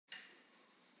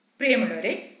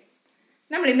പ്രിയമുള്ളവരെ,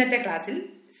 നമ്മൾ ഇന്നത്തെ ക്ലാസ്സിൽ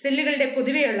സെല്ലുകളുടെ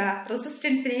പൊതുവെയുള്ള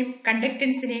റെസിസ്റ്റൻസിനെയും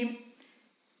കണ്ടക്റ്റൻസിനെയും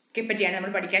പറ്റിയാണ്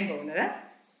നമ്മൾ പഠിക്കാൻ പോകുന്നത്.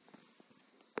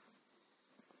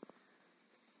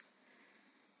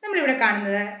 നമ്മളിവിടെ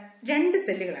കാണുന്നത് രണ്ട്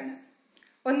സെല്ലുകളാണ്.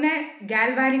 ഒന്ന്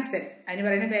ഗാൽവാനിക് സെൽ, അതിന്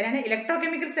പറയുന്ന പേരാണ്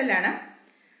ഇലക്ട്രോകെമിക്കൽ സെല്ലാണ്.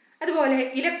 അതുപോലെ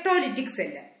ഇലക്ട്രോലിറ്റിക്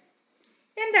സെല്ല്.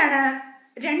 എന്താണ്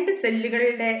രണ്ട്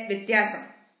സെല്ലുകളുടെ വ്യത്യാസം?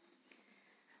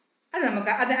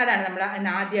 അതാണ് നമ്മൾ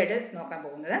ഇന്ന് ആദ്യമായിട്ട് നോക്കാൻ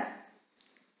പോകുന്നത്.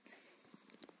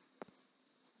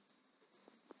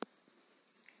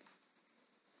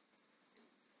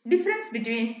 Difference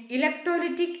between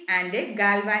electrolytic and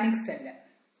galvanic cell.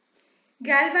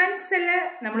 Galvanic cell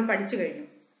നമ്മൾ പഠിച്ചു കഴിഞ്ഞു.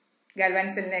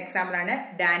 ഗാൽവാനിക് സെല്ലിന്റെ എക്സാമ്പിൾ ആണ്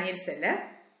ഡാനിയൽ സെല്ല്.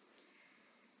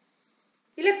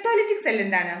 ഇലക്ട്രോലിറ്റിക് സെൽ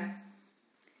എന്താണ്?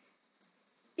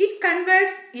 It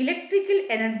converts electrical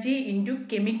energy into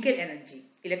chemical energy.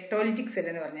 Electrolytic cell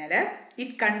എന്ന് പറഞ്ഞാൽ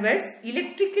it converts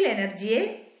electrical എനർജിയെ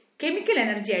chemical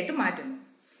energy ആയിട്ട് മാറ്റുന്നു.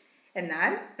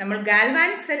 എന്നാൽ നമ്മൾ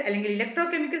ഗാൽവാനിക് സെൽ അല്ലെങ്കിൽ ഇലക്ട്രോ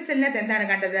കെമിക്കൽ സെല്ലിനകത്ത് എന്താണ്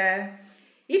കണ്ടത്?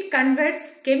 It converts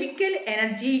chemical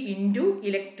energy into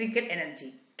electrical energy.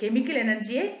 Chemical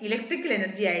എനർജിയെ electrical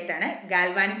energy ആയിട്ടാണ്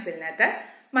ഗാൽവാനിക് സെല്ലിനകത്ത്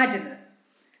മാറ്റുന്നത്,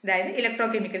 അതായത് electro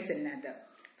chemical സെല്ലിനകത്ത്.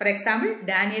 For example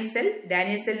Daniel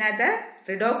സെല്ലിനകത്ത്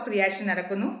redox reaction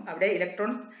നടക്കുന്നു. അവിടെ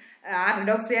ഇലക്ട്രോൺസ്, ആ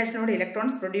റിഡോക്സ് റിയാക്ഷനോട്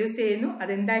ഇലക്ട്രോൺസ് പ്രൊഡ്യൂസ് ചെയ്യുന്നു.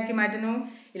 അതെന്താക്കി മാറ്റുന്നു?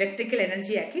 ഇലക്ട്രിക്കൽ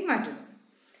എനർജി ആക്കി മാറ്റുന്നു.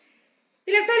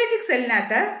 Electrolytic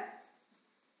സെല്ലിനകത്ത്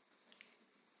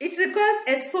it requires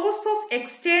A source of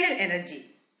external energy.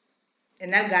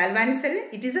 എന്നാൽ galvanic cell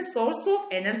it is A source of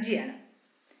എനർജിയാണ്.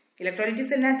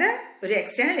 ഇലക്ട്രോലിറ്റിക് സെല്ലിനകത്ത് ഒരു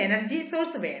എക്സ്റ്റേണൽ എനർജി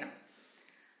സോഴ്സ് വേണം.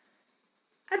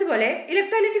 അതുപോലെ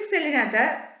ഇലക്ട്രോലിറ്റിക് സെല്ലിനകത്ത്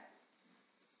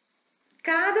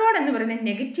കാഥോഡ് എന്ന് പറയുന്നത്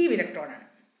നെഗറ്റീവ് ഇലക്ട്രോണാണ്.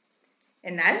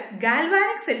 എന്നാൽ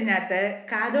ഗാൽവാനിക് സെല്ലിനകത്ത്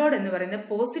കാഥോഡ് എന്ന് പറയുന്നത്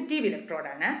പോസിറ്റീവ്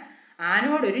ഇലക്ട്രോഡാണ്.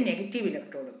 ആനോഡ് ഒരു നെഗറ്റീവ്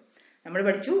ഇലക്ട്രോഡും. നമ്മൾ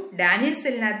പഠിച്ചു ഡാനിയൽ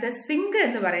സെല്ലിനകത്ത് സിങ്ക്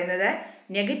എന്ന് പറയുന്നത്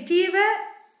നെഗറ്റീവ്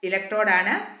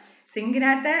ഇലക്ട്രോഡാണ്.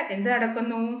 സിങ്കിനകത്ത് എന്ത്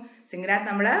നടക്കുന്നു? സിങ്കിനകത്ത്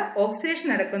നമ്മൾ ഓക്സിഡേഷൻ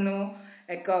നടക്കുന്നു,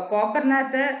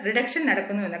 കോപ്പറിനകത്ത് റിഡക്ഷൻ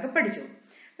നടക്കുന്നു എന്നൊക്കെ പഠിച്ചു.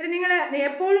 നിങ്ങൾ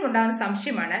എപ്പോഴും ഉണ്ടാകുന്ന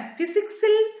സംശയമാണ്,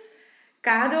 ഫിസിക്സിൽ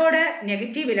cathode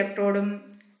negative ഇലക്ട്രോഡും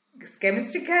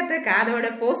കെമിസ്ട്രിക്കകത്ത് cathode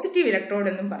positive electrode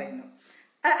എന്നും പറയുന്നു.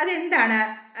 അതെന്താണ്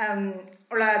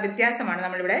ഉള്ള വ്യത്യാസമാണ്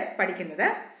നമ്മളിവിടെ പഠിക്കുന്നത്.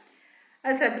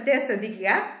 അത് പ്രത്യേകം ശ്രദ്ധിക്കുക.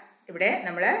 ഇവിടെ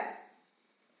നമ്മൾ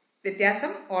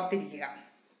വ്യത്യാസം ഓർത്തിരിക്കുക.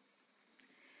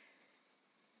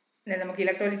 നമുക്ക്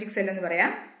ഇലക്ട്രോലിറ്റിക് സെൽ എന്ന്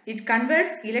പറയാം. It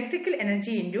converts electrical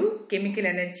energy into chemical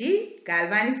energy.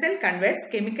 Galvanic cell converts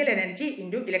chemical energy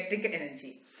into electrical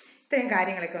energy. ഇത്രയും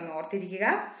കാര്യങ്ങളൊക്കെ ഒന്ന് ഓർത്തിരിക്കുക.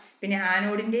 പിന്നെ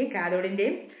ആനോഡിന്റെയും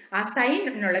കാഥോഡിന്റെയും ആ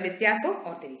സൈനിനുള്ള വ്യത്യാസവും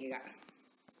ഓർത്തിരിക്കുക.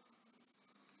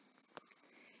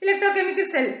 ഇലക്ട്രോകെമിക്കൽ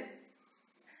സെൽ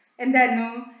എന്തായിരുന്നു?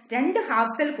 രണ്ട്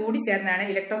ഹാഫ് സെൽ കൂടി ചേർന്നാണ്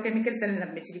ഇലക്ട്രോകെമിക്കൽ സെൽ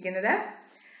നിർമ്മിച്ചിരിക്കുന്നത്.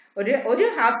 ഒരു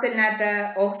ഹാഫ് സെല്ലിനകത്ത്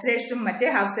ഓക്സിഡേഷനും മറ്റേ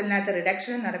ഹാഫ് സെല്ലിനകത്ത്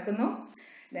റിഡക്ഷനും നടക്കുന്നു.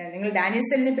 നിങ്ങൾ ഡാനിയൽ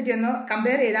സെല്ലിനെ പറ്റി ഒന്ന്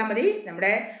കമ്പയർ ചെയ്താൽ മതി.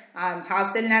 നമ്മുടെ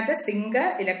ഹാഫ് സെല്ലിനകത്ത് സിങ്ക്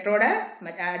ഇലക്ട്രോഡ്,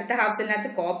 അടുത്ത ഹാഫ് സെല്ലിനകത്ത്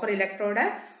കോപ്പർ ഇലക്ട്രോഡ്,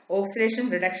 ഓക്സിഡേഷൻ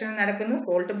റിഡക്ഷനും നടക്കുന്നു.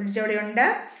 സോൾട്ട് ബ്രിഡ്ജ് അവിടെ ഉണ്ട്.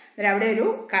 അവിടെ ഒരു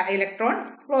ഇലക്ട്രോൺ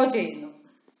ഫ്ലോ ചെയ്യുന്നു.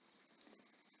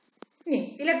 ഇനി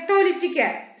ഇലക്ട്രോലിറ്റിക്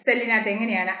സെല്ലിനകത്ത്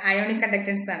എങ്ങനെയാണ് അയോണിക്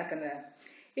കണ്ടക്ടൻസ് നടക്കുന്നത്?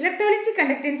 Electrolytic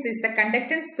conductance is the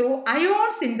conductance through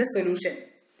ions in the solution.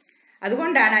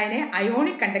 അതുകൊണ്ടാണ് അതിനെ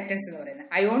അയോണിക് കണ്ടക്ടൻസ് എന്ന് പറയുന്നത്.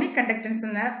 അയോണിക് കണ്ടക്ടൻസ്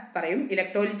എന്ന് പറയും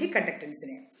ഇലക്ട്രോലിറ്റിക്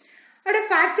കണ്ടക്ടൻസിനെ. അവിടെ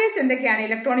ഫാക്ടേഴ്സ് എന്തൊക്കെയാണ്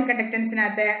ഇലക്ട്രോണിക്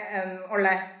കണ്ടക്ടൻസിനകത്ത് ഉള്ള?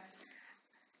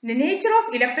 Nature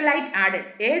of electrolyte added.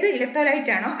 ഏത്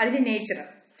ഇലക്ട്രോലൈറ്റ് ആണോ അതിന്റെ നേച്ചർ.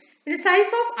 പിന്നെ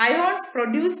size of ions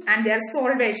produced and their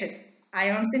solvation.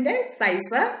 അയോൺസിന്റെ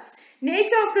size,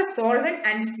 nature of the solvent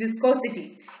and it's viscosity.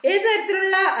 ഏത്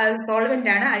തരത്തിലുള്ള സോൾവെന്റ്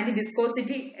ആണ്, അതിന്റെ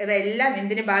വിസ്കോസിറ്റി, ഇവയെല്ലാം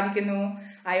എന്തിനെ ബാധിക്കുന്നു?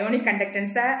 അയോണിക്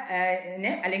കണ്ടക്ടൻസ്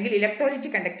അല്ലെങ്കിൽ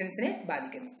ഇലക്ട്രോലിറ്റിക് കണ്ടക്ടൻസിനെ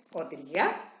ബാധിക്കുന്നു. ഓർത്തിരിക്കുക.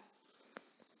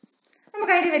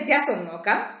 നമുക്ക് അതിന്റെ വ്യത്യാസം ഒന്ന്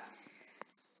നോക്കാം.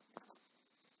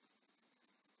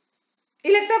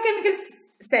 Electrochemical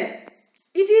cell.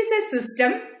 It is a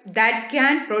system that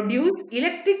can produce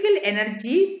electrical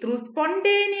energy through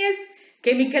spontaneous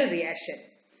chemical reaction.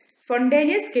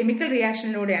 Spontaneous chemical reaction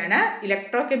ലൂടെയാണ്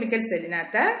electrochemical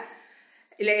സെല്ലിനകത്ത്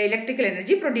electrical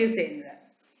energy produce ചെയ്യുന്നത്.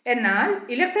 എന്നാൽ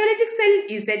electrolytic cell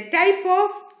is a type of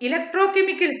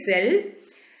electrochemical cell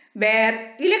where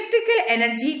electrical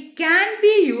energy can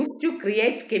be used to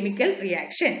create chemical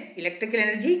reaction. Electrical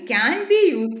energy can be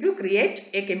used to create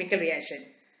a chemical reaction.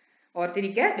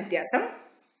 ഓർത്തിരിക്കുക വ്യത്യാസം.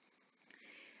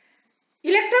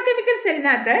 Electrochemical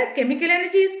സെല്ലിനകത്ത് chemical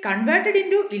energy is converted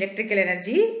into electrical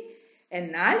energy.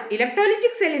 എന്നാൽ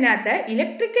electrolytic സെല്ലിനകത്ത്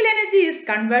electrical energy is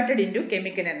converted into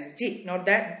chemical energy. Not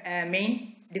the main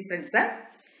difference.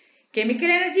 Chemical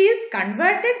energy is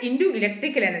converted into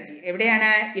electrical energy.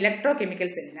 എവിടെയാണ്? Electrochemical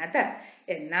സെല്ലിനകത്ത്.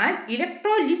 എന്നാൽ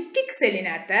electrolytic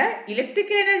സെല്ലിനകത്ത്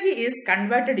electrical energy is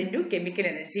converted into chemical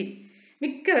energy.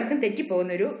 മിക്കവർക്കും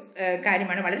തെറ്റിപ്പോകുന്നൊരു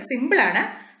കാര്യമാണ്. വളരെ സിമ്പിളാണ്.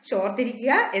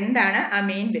 ഓർത്തിരിക്കുക എന്താണ് ആ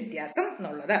മെയിൻ വ്യത്യാസം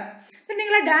എന്നുള്ളത്.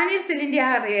 നിങ്ങൾ ഡാനിയൽ സെല്ലിന്റെ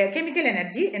ആ കെമിക്കൽ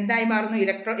എനർജി എന്തായി മാറുന്നു?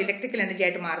 ഇലക്ട്രിക്കൽ എനർജി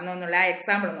ആയിട്ട് മാറുന്നു എന്നുള്ള ആ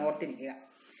എക്സാമ്പിൾ ഒന്ന് ഓർത്തിരിക്കുക.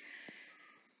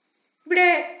 ഇവിടെ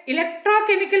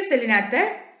electrochemical സെല്ലിനകത്ത്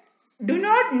do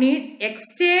not need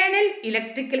external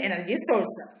electrical energy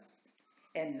source.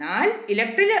 എന്നാൽ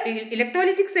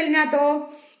electrolytic സെല്ലിനകത്തോ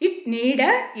it need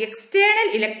external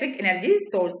electric energy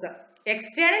source.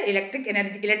 External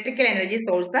electrical energy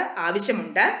source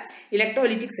ആവശ്യമുണ്ട്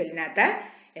ഇലക്ട്രോലിറ്റിക് സെല്ലിനകത്ത്.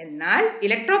 എന്നാൽ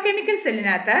ഇലക്ട്രോകെമിക്കൽ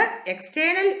സെല്ലിനകത്ത്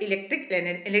എക്സ്റ്റേണൽ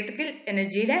ഇലക്ട്രിക്കൽ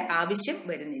എനർജിയുടെ ആവശ്യം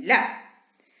വരുന്നില്ല.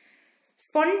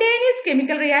 സ്പോണ്ടേനിയസ്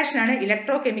കെമിക്കൽ റിയാക്ഷൻ ആണ്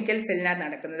ഇലക്ട്രോകെമിക്കൽ സെല്ലിനകത്ത്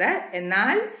നടക്കുന്നത്.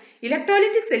 എന്നാൽ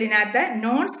electrolytic സെല്ലിനകത്ത്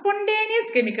non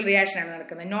spontaneous chemical reaction ആണ്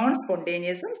നടക്കുന്നത്. നോൺ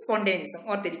സ്പോണ്ടേനിയസും സ്പോണ്ടേനിയസും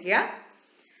ഓർത്തിരിക്കുക.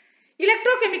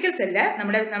 ഇലക്ട്രോകെമിക്കൽ സെല്ല്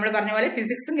നമ്മൾ പറഞ്ഞ പോലെ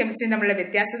ഫിസിക്സും കെമിസ്ട്രിയും തമ്മിലുള്ള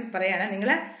വ്യത്യാസം പറയാണ്.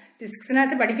 നിങ്ങൾ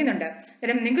ഫിസിക്സിനകത്ത് പഠിക്കുന്നുണ്ട്.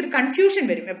 അന്നേരം നിങ്ങൾക്കൊരു കൺഫ്യൂഷൻ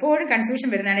വരും. എപ്പോഴും കൺഫ്യൂഷൻ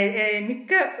വരുന്നതാണ്.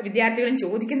 മിക്ക വിദ്യാർത്ഥികളും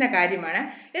ചോദിക്കുന്ന കാര്യമാണ്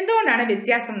എന്തുകൊണ്ടാണ്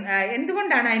വ്യത്യാസം,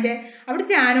 എന്തുകൊണ്ടാണ് അതിൻ്റെ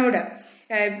അവിടുത്തെ ആനോഡ്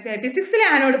ഫിസിക്സിലെ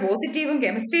ആനോഡ് പോസിറ്റീവും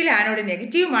കെമിസ്ട്രിയിലെ ആനോഡ്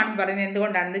നെഗറ്റീവുമാണെന്ന് പറയുന്നത്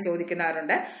എന്തുകൊണ്ടാണെന്ന്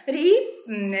ചോദിക്കുന്നവരുണ്ട്. ഈ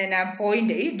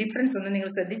പോയിന്റ്, ഈ ഡിഫറൻസ് ഒന്ന് നിങ്ങൾ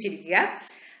ശ്രദ്ധിച്ചിരിക്കുക.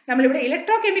 നമ്മളിവിടെ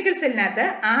electrochemical സെല്ലിനകത്ത്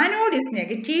anode is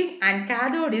negative and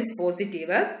cathode is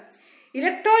positive.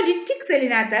 Electrolytic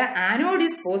സെല്ലിനകത്ത് anode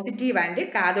is positive and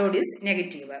cathode is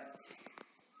negative.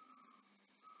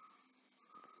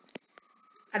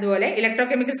 അതുപോലെ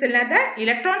electrochemical സെല്ലിനകത്ത്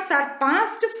electrons are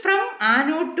passed from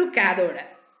anode to cathode.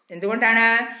 എന്തുകൊണ്ടാണ്?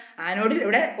 ആനോഡിൽ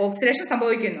ഇവിടെ ഓക്സിഡേഷൻ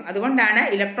സംഭവിക്കുന്നു. അതുകൊണ്ടാണ്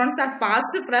electrons are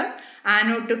passed from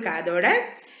anode to cathode.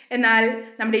 എന്നാൽ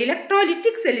നമ്മുടെ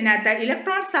electrolytic സെല്ലിനകത്ത്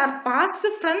electrons are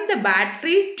passed from the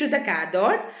battery to the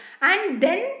cathode and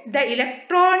then the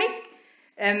electron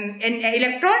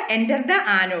enter the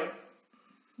anode.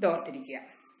 ഇത് ഓർത്തിരിക്കുക.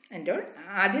 Anode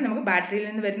ആദ്യം നമുക്ക് ബാറ്ററിയിൽ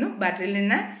നിന്ന് വരുന്നു, ബാറ്ററിയിൽ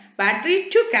നിന്ന് ബാറ്ററി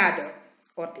ടു കാഥോഡ്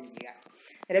ഓർത്തിരിക്കുക.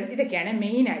 ഇതൊക്കെയാണ്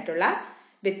മെയിൻ ആയിട്ടുള്ള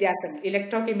വ്യത്യാസങ്ങൾ.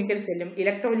 ഇലക്ട്രോകെമിക്കൽ സെല്ലും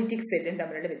ഇലക്ട്രോലിറ്റിക് സെല്ലും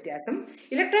തമ്മിലുള്ള വ്യത്യാസം.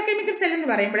 ഇലക്ട്രോകെമിക്കൽ സെൽ എന്ന്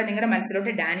പറയുമ്പോൾ നിങ്ങളുടെ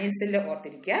മനസ്സിലോട്ട് ഡാനിയൽ സെല്ല്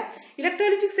ഓർത്തിരിക്കുക.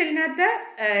 ഇലക്ട്രോലിറ്റിക് സെല്ലിനകത്ത്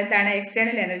എന്താണ്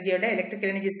എക്സ്റ്റേണൽ എനർജിയുടെ electrical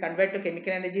energy is convert to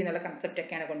chemical energy എന്നുള്ള കൺസെപ്റ്റ്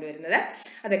ഒക്കെയാണ് കൊണ്ടുവരുന്നത്.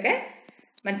 അതൊക്കെ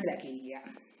മനസ്സിലാക്കിയിരിക്കുക.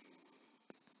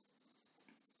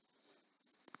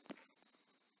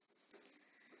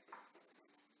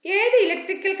 ഏത്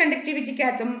ഇലക്ട്രിക്കൽ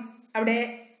കണ്ടക്ടിവിറ്റിക്കകത്തും അവിടെ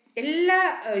എല്ലാ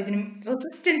ഇതിനും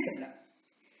റെസിസ്റ്റൻസ് ഉണ്ട്.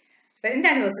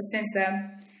 എന്താണ് resistance?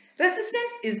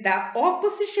 Resistance is the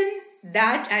opposition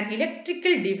that an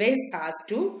electrical device has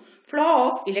to flow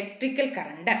of electrical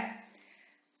current.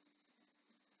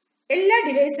 എല്ലാ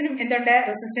ഡിവൈസിനും എന്തുണ്ട്?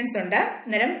 റെസിസ്റ്റൻസ് ഉണ്ട്.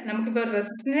 അന്നേരം നമുക്കിപ്പോൾ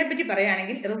റെസിസ്റ്ററിനെ പറ്റി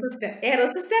പറയുകയാണെങ്കിൽ A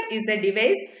resistor is A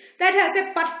device that has A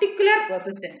particular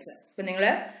resistance. ഇപ്പം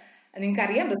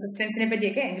നിങ്ങൾക്കറിയാം റെസിസ്റ്റൻസിനെ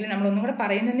പറ്റിയൊക്കെ, എങ്കിലും നമ്മൾ ഒന്നും കൂടെ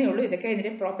പറയുന്നതേ ഉള്ളൂ. ഇതൊക്കെ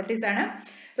ഇതിന്റെ പ്രോപ്പർട്ടീസ് ആണ്.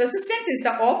 Resistance is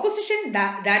the opposition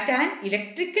that an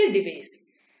electrical device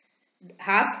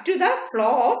has to the flow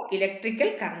of electrical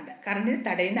current. കറണ്ടിന്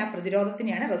തടയുന്ന ആ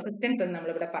പ്രതിരോധത്തിനെയാണ് റെസിസ്റ്റൻസ് എന്ന്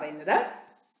നമ്മളിവിടെ പറയുന്നത്.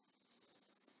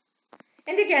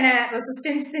 എന്തൊക്കെയാണ്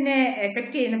റെസിസ്റ്റൻസിനെ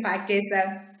എഫക്ട് ചെയ്യുന്ന ഫാക്ടേഴ്സ്?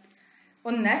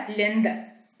 ഒന്ന് length,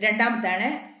 രണ്ടാമത്താണ്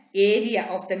area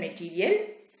of the material,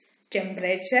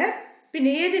 temperature,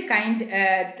 പിന്നെ ഏത്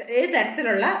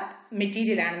തരത്തിലുള്ള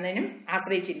മെറ്റീരിയൽ ആണെന്നതിനും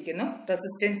ആശ്രയിച്ചിരിക്കുന്നു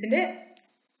റെസിസ്റ്റൻസിന്റെ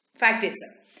ഫാക്ടേഴ്സ്.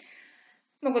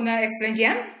 നമുക്കൊന്ന് എക്സ്പ്ലെയിൻ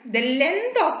ചെയ്യാം. The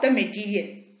length of the material,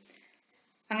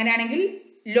 അങ്ങനെയാണെങ്കിൽ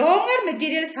longer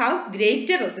materials have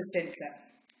greater resistance.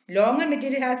 Longer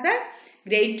material has A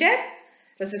greater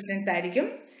resistance ആയിരിക്കും.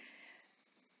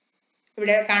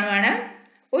 ഇവിടെ കാണുവാണ്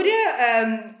ഒരു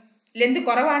ലെന്ത്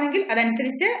കുറവാണെങ്കിൽ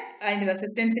അതനുസരിച്ച് അതിന്റെ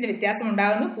റെസിസ്റ്റൻസിന് വ്യത്യാസം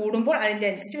ഉണ്ടാകുന്നു, കൂടുമ്പോൾ അതിന്റെ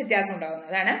അനുസരിച്ച് വ്യത്യാസം ഉണ്ടാകുന്നു.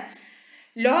 അതാണ്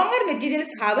longer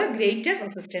materials have A greater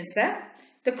resistance.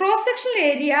 The cross sectional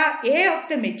area A of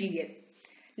the material,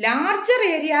 larger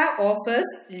area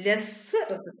offers less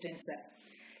resistance.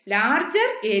 Larger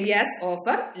areas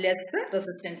offer less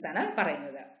resistance ആണ്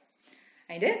പറയുന്നത്.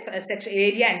 അതിന്റെ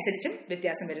ഏരിയ അനുസരിച്ചും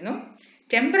വ്യത്യാസം വരുന്നു.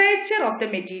 Temperature of the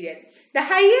material, the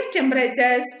higher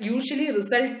temperatures usually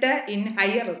result in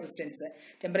higher resistance.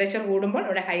 Temperature കൂടുമ്പോൾ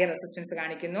ഇവിടെ higher resistance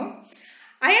കാണിക്കുന്നു.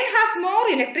 Iron has more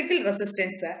electrical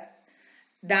resistance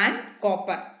than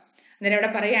copper. അന്നേരം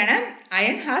ഇവിടെ പറയാണ്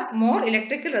iron has more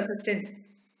electrical resistance.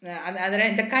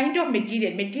 അന്നേരം ദ കൈൻഡ് ഓഫ്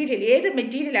മെറ്റീരിയൽ ഏത്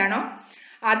material ആണോ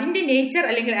അതിന്റെ നേച്ചർ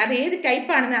അല്ലെങ്കിൽ അത് ഏത്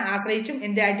ടൈപ്പ് ആണെന്ന് ആശ്രയിച്ചും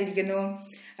എന്തായിട്ടിരിക്കുന്നു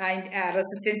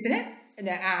റെസിസ്റ്റൻസിന്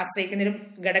ആശ്രയിക്കുന്ന ഒരു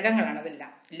ഘടകങ്ങളാണ്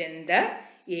അതെല്ലാം. Length,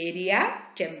 area,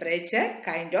 temperature,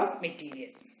 kind of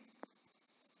material.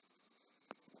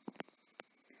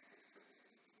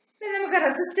 നമുക്ക്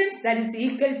resistance that is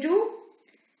equal to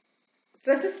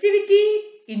resistivity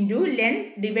into length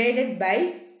divided by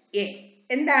A.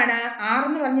 എന്താണ് ആർ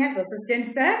എന്ന് പറഞ്ഞാൽ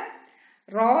റെസിസ്റ്റൻസ്,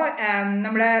 റോ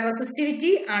നമ്മുടെ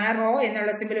റെസിസ്റ്റിവിറ്റി ആണ്, റോ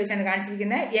എന്നുള്ള സിമ്പിൾ വെച്ചാണ്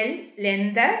കാണിച്ചിരിക്കുന്നത്. എൽ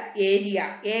ലെന്ത്, ഏരിയ,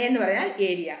 എ എന്ന് പറഞ്ഞാൽ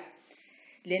ഏരിയ.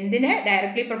 ലെന്തിന്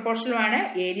ഡയറക്ട്ലി പ്രൊപ്പോർഷണലുമാണ്,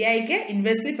 ഏരിയയ്ക്ക്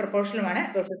ഇൻവേഴ്സ്ലി പ്രൊപ്പോർഷണലുമാണ്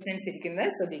റെസിസ്റ്റൻസ് ഇരിക്കുന്നത്.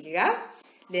 ശ്രദ്ധിക്കുക,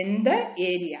 ലെന്ത്,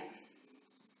 ഏരിയ.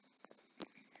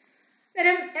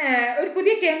 അന്നേരം ഒരു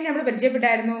പുതിയ ടേം നമ്മൾ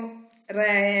പരിചയപ്പെട്ടായിരുന്നു,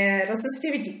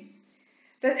 റെസിസ്റ്റിവിറ്റി.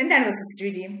 എന്താണ്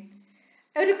റെസിസ്റ്റിവിറ്റി?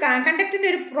 ഒരു കണ്ടക്ടറിന്റെ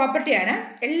ഒരു പ്രോപ്പർട്ടിയാണ്.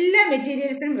 എല്ലാ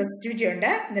മെറ്റീരിയൽസിനും റെസിസ്റ്റിവിറ്റി ഉണ്ട്.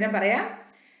 അന്നേരം പറയാം,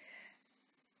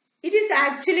 it is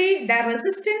actually the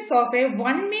resistance of A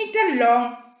 1 meter long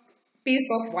piece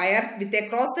of wire with a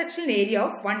cross sectional area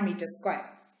of 1 meter square.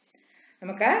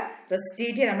 നമുക്ക്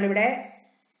റെസിസ്റ്റിവിറ്റി നമ്മളിവിടെ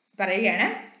പറയുകയാണ്.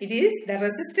 It is the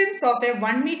resistance of A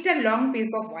 1 meter long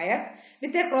piece of wire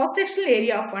with a cross sectional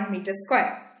area of 1 meter square.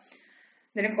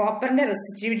 അന്നേരം കോപ്പറിന്റെ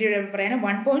resistivity പറയുന്നത്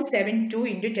 1.72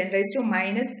 ×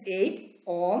 10⁻⁻8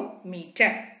 ഓം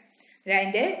metre.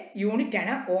 അതിന്റെ unit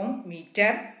ആണ് ഓം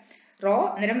metre. Raw.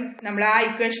 അന്നേരം നമ്മൾ ആ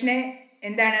ഇക്വേഷനെ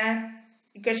എന്താണ്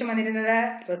ഇക്വേഷൻ വന്നിരുന്നത്?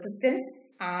 Resistance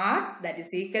R that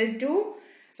is equal to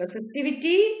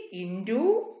resistivity into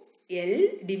L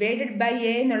divided by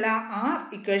A എന്നുള്ള R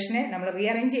ഇക്വേഷനെ നമ്മൾ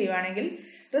റീഅറേഞ്ച് ചെയ്യുവാണെങ്കിൽ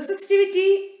resistivity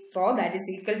rho that is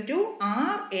equal to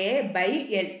RA by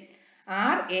L.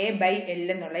 RA by L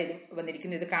എന്നുള്ള ഇത്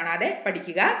വന്നിരിക്കുന്നത്. ഇത് കാണാതെ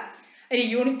പഠിക്കുക. അതിന്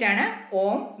യൂണിറ്റ് ആണ്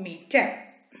ഓം മീറ്റർ.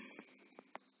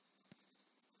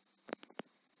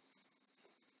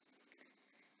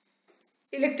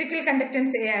 ഇലക്ട്രിക്കൽ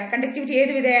കണ്ടക്ടിവിറ്റി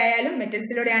ഏത് വിധയായാലും,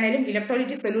 മെറ്റൽസിലൂടെ ആണെങ്കിലും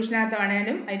ഇലക്ട്രോളിറ്റിക്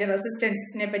സൊല്യൂഷനകത്താണെങ്കിലും അതിന്റെ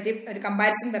റെസിസ്റ്റൻസിനെ പറ്റി ഒരു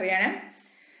കമ്പാരിസൺ പറയാണ്.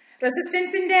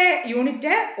 റെസിസ്റ്റൻസിന്റെ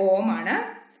യൂണിറ്റ് ഓം ആണ്.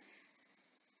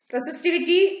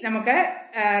 റെസിസ്റ്റിവിറ്റി നമുക്ക്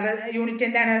യൂണിറ്റ്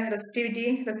എന്താണ്?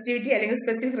 റെസിസ്റ്റിവിറ്റി അല്ലെങ്കിൽ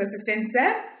സ്പെസിഫിക് റെസിസ്റ്റൻസ്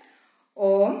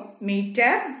ഓം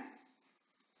metre.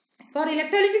 Four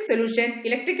electrolytic solution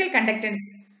electrical conductance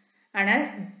ആണ്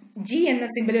ജി എന്ന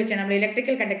സിമ്പിൾ വെച്ചാണ് നമ്മൾ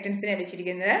ഇലക്ട്രിക്കൽ കണ്ടക്ടൻസിനെ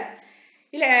വെച്ചിരിക്കുന്നത്.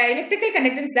 Electrical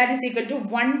conductance that is equal to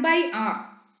 1/R.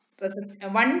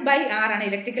 1/R ആണ്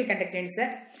ഇലക്ട്രിക്കൽ കണ്ടക്ടൻസ്.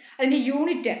 അതിന്റെ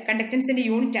യൂണിറ്റ്, കണ്ടക്ടൻസിന്റെ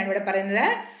യൂണിറ്റ് ആണ് ഇവിടെ പറയുന്നത്.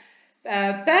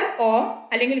 പെർ ഓം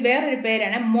അല്ലെങ്കിൽ വേറൊരു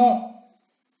പേരാണ് മോ.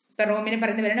 പെർ ഓമിനെ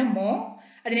പറയുന്ന പേരാണ് മോ.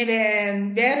 അതിനെ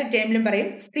വേറൊരു ടേമിലും പറയും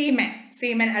സീമൻ.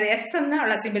 സീമൻ അത് എസ്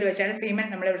എന്നുള്ള സിമ്പിൾ വെച്ചാണ് സീമൻ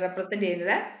നമ്മൾ ഇവിടെ റെപ്രസെന്റ്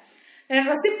ചെയ്യുന്നത്.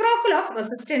 റെസിപ്രോക്കൽ ഓഫ്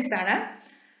റെസിസ്റ്റൻസ് ആണ്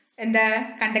എന്താ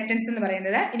കണ്ടക്ടൻസ് എന്ന്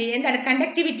പറയുന്നത്. ഇനി എന്താണ്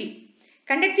കണ്ടക്ടിവിറ്റി?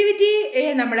 കണ്ടക്ടിവിറ്റി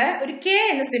നമ്മൾ ഒരു കെ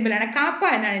എന്ന സിമ്പിൾ ആണ്, കാപ്പ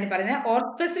എന്നാണ് ഇതിന് പറയുന്നത്, ഓർ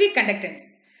സ്പെസിഫിക് കണ്ടക്ടൻസ്.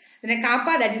 ഇതിന് KAAPA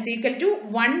that is equal to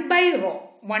 1/ρ.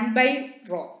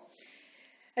 1/ρ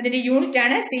അതിന്റെ യൂണിറ്റ്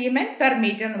ആണ് സീമൻ പെർ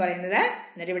മീറ്റർ എന്ന് പറയുന്നത്.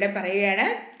 എന്നിട്ട് ഇവിടെ പറയുകയാണ്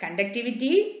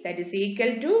conductivity that is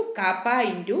equal to KAAPA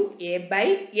into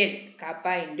A/L. KAAPA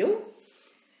into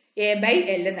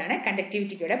A/L എന്നാണ്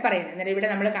കണ്ടക്ടിവിറ്റിക്ക് ഇവിടെ പറയുന്നത്. എന്നിട്ട് ഇവിടെ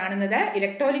നമ്മൾ കാണുന്നത്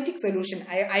ഇലക്ട്രോളിറ്റിക് സൊല്യൂഷൻ,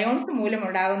 അയോൺസ് മൂലം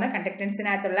ഉണ്ടാകുന്ന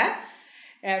കണ്ടക്ടൻസിനകത്തുള്ള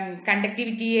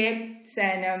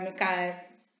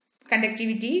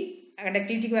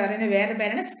കണ്ടക്ടിവിറ്റിക്ക് പറയുന്ന വേറെ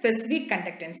പേരാണ് സ്പെസിഫിക്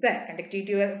കണ്ടക്ടൻസ്.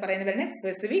 കണ്ടക്ടിവിറ്റി പറയുന്ന പേരാണ്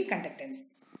സ്പെസിഫിക് കണ്ടക്ടൻസ്.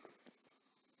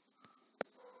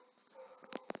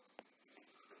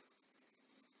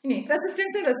 ഇനി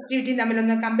റെസിസ്റ്റൻസും റെസിസ്റ്റിവിറ്റിയും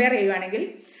തമ്മിലൊന്ന് കമ്പയർ ചെയ്യുവാണെങ്കിൽ,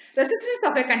 resistance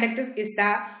of A conductor is the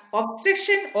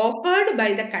obstruction offered by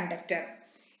the conductor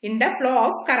in the flow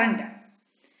of current.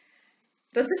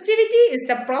 Resistivity is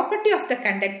the property of the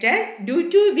conductor due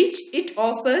to which it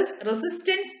offers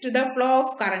resistance to the flow of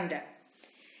current.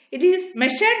 It is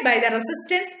measured by the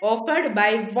resistance offered by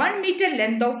 1 meter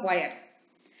length of wire.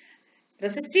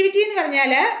 Resistivity എന്ന്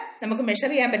പറഞ്ഞാൽ നമുക്ക് measure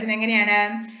ചെയ്യാൻ പറ്റുന്നത് എങ്ങനെയാണ്?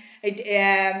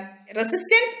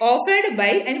 Resistance offered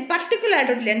by അതിന് particular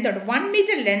ആയിട്ടൊരു length ഉണ്ട്, 1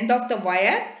 meter length of the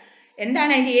wire.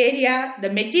 എന്താണ് അതിന്റെ area?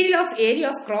 The material of area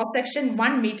of cross section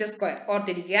 1 meter square.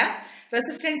 ഓർത്തിരിക്കുക,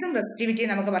 റെസിസ്റ്റൻസും റെസിസ്റ്റിവിറ്റിയും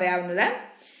നമുക്ക് പറയാവുന്നത്.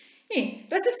 ഇനി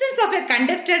resistance of A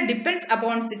conductor depends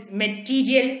upon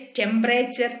material,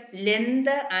 temperature,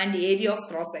 length and area of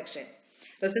cross section.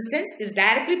 Resistance is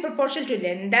directly proportional to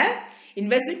length,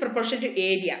 inversely proportional to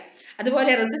area.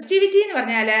 അതുപോലെ resistivity എന്ന്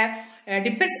പറഞ്ഞാൽ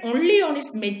depends only on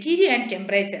its material and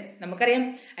temperature. നമുക്കറിയാം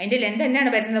അതിന്റെ length എന്നാണ്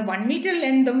വരുന്നത്? 1 meter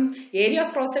ലെന്തും area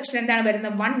of cross section എന്താണ്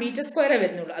വരുന്നത്? 1 meter square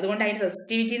വരുന്നുള്ളൂ. അതുകൊണ്ട് അതിന്റെ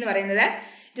റെസിസ്റ്റിവിറ്റി എന്ന് പറയുന്നത്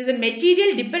it is a material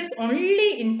depends only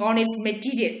on its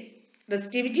material.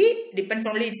 Resistivity depends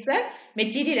only its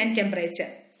material and temperature.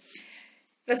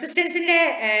 റെസിസ്റ്റൻസിന്റെ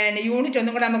യൂണിറ്റ്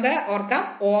ഒന്നും കൂടെ നമുക്ക് ഓർക്കാം,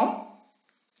 ഓം.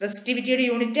 റെസിസ്റ്റിവിറ്റിയുടെ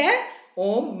യൂണിറ്റ്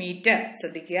ഓം മീറ്റർ.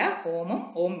 ശ്രദ്ധിക്കുക, ഓമും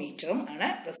ഓം മീറ്ററും ആണ്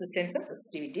റെസിസ്റ്റൻസും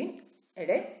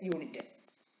റെസിസ്റ്റിവിറ്റിയുടെ യൂണിറ്റ്.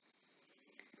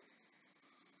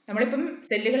 നമ്മളിപ്പം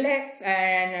സെല്ലുകളുടെ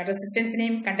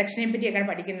റെസിസ്റ്റൻസിനെയും കണ്ടക്ഷനെയും പറ്റിയൊക്കെയാണ്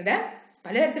പഠിക്കുന്നത്.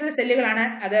 പലതരത്തിലുള്ള സെല്ലുകളാണ്,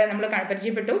 അത് നമ്മൾ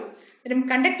പരിചയപ്പെട്ടു.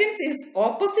 Conductance is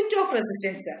opposite of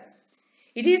resistance.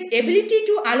 It is ability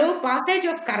to allow passage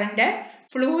of current,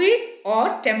 fluid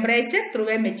or temperature through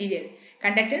a material.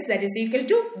 Conductance that is equal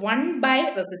to 1 by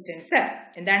resistance.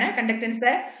 എന്താണ് conductance?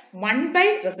 1 by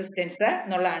resistance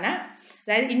എന്നുള്ളതാണ്.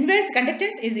 അതായത്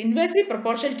conductance is inversely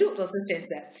proportional to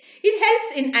resistance. It helps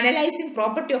in analyzing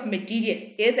property of material.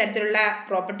 ഏത് തരത്തിലുള്ള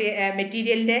property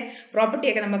മെറ്റീരിയലിന്റെ property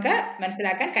ഒക്കെ നമുക്ക്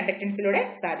മനസ്സിലാക്കാൻ conductanceലൂടെ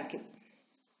സാധിക്കും.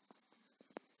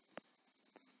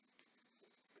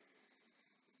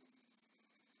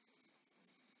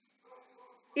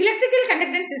 Electrical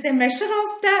conductance is a measure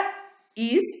of the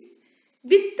ease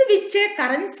with which a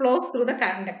current flows through the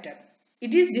conductor.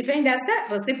 It is defined as the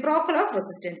reciprocal of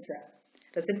resistance.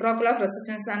 Reciprocal of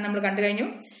resistance ആണ് നമ്മൾ കണ്ടു കഴിഞ്ഞു.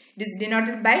 It is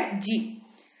denoted by G.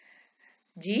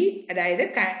 G അതായത്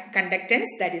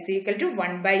conductance that is equal to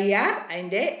 1 by R.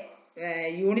 അതിന്റെ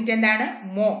unit എന്താണ്?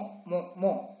 മോ.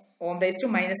 Ohm raised to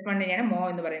 -1 നെയാണ് മോ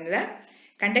എന്ന് പറയുന്നത്.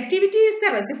 Conductivity is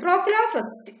the reciprocal of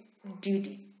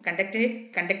resistivity.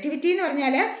 Conductivity എന്ന്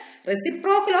പറഞ്ഞാൽ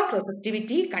reciprocal of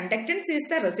resistivity. Conductance is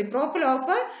the reciprocal of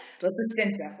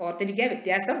resistance. ഓർത്തിരിക്കുക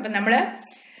വ്യത്യാസം. അപ്പം നമ്മൾ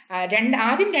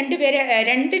ആദ്യം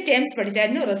രണ്ട് ടേംസ്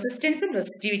പഠിച്ചായിരുന്നു, റെസിസ്റ്റൻസും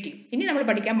റെസിസ്റ്റിവിറ്റിയും. ഇനി നമ്മൾ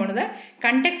പഠിക്കാൻ പോകുന്നത്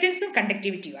കണ്ടക്ടൻസും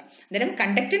കണ്ടക്ടിവിറ്റിയുമാണ്. അന്നേരം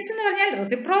കണ്ടക്ടൻസ് എന്ന് പറഞ്ഞാൽ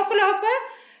റെസിപ്രോക്കൽ ഓഫ്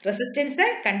റെസിസ്റ്റൻസ്,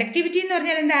 കണ്ടക്ടിവിറ്റി എന്ന്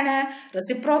പറഞ്ഞാൽ എന്താണ്?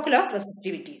 Reciprocal of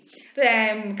resistivity.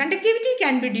 Conductivity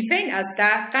can be defined as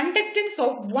the conductance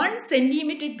of 1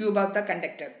 centimeter cube of the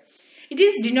conductor. It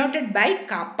is denoted by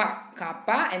KAAPA. KAAPA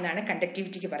എന്നാണ്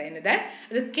കണ്ടക്ടിവിറ്റിക്ക് പറയുന്നത്.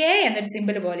 അത് കെ എന്നൊരു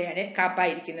സിമ്പിൾ പോലെയാണ് കാപ്പ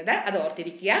ഇരിക്കുന്നത്. അത്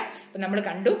ഓർത്തിരിക്കുക. അപ്പം നമ്മൾ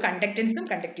കണ്ടു കണ്ടക്ടൻസും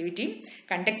കണ്ടക്ടിവിറ്റിയും.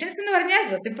 കണ്ടക്ടൻസ് എന്ന് പറഞ്ഞാൽ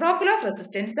റെസിപ്രോക്കൽ ഓഫ്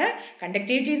റെസിസ്റ്റൻസ്,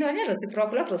 കണ്ടക്ടിവിറ്റി എന്ന് പറഞ്ഞാൽ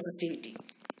റെസിപ്രോക്കൽ ഓഫ് റെസിസ്റ്റിവിറ്റി.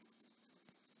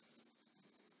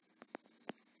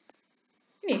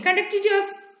 ഇനി കണ്ടക്ടിവിറ്റി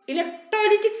ഓഫ്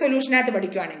ഇലക്ട്രോലിറ്റിക് സൊല്യൂഷനകത്ത്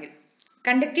പഠിക്കുകയാണെങ്കിൽ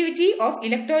കണ്ടക്ടിവിറ്റി ഓഫ്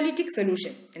ഇലക്ട്രോലിറ്റിക്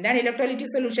സൊല്യൂഷൻ. എന്താണ്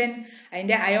ഇലക്ട്രോലിറ്റിക് സൊല്യൂഷൻ?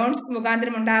 അതിന്റെ അയോൺസ്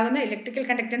മുഖാന്തരം ഉണ്ടാകുന്ന ഇലക്ട്രിക്കൽ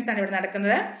കണ്ടക്ടൻസ് ആണ് ഇവിടെ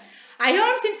നടക്കുന്നത്.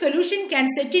 Ions in solution can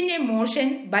set in A motion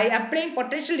by applying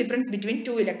potential difference between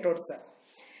 2 electrodes.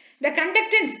 The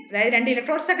conductance, അതായത് 2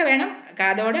 ഇലക്ട്രോഡ്സ് ഒക്കെ വേണം,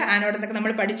 കാഥോഡ് ആനോഡ് എന്നൊക്കെ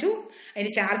നമ്മൾ പഠിച്ചു.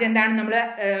 അതിന്റെ ചാർജ് എന്താണെന്ന് നമ്മൾ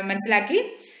മനസ്സിലാക്കി.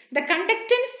 The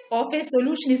conductance of A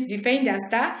solution is defined as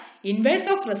the inverse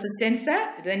of resistance.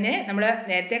 ഇത് തന്നെ നമ്മൾ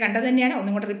നേരത്തെ കണ്ടത് തന്നെയാണ്,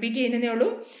 ഒന്നും കൂടെ റിപ്പീറ്റ് ചെയ്യുന്നതേ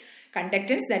ഉള്ളൂ.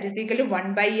 Conductance that is equal to 1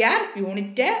 by R,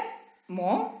 unit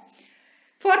mho.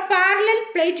 For parallel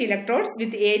plate electrodes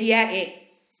with area A.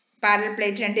 Parallel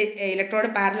plate രണ്ട്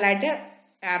ഇലക്ട്രോഡ് പാരലൽ ആയിട്ട്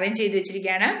അറേഞ്ച് ചെയ്ത്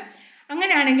വെച്ചിരിക്കുകയാണ്.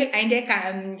 അങ്ങനെയാണെങ്കിൽ അതിൻ്റെ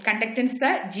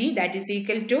conductance G that is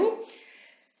equal to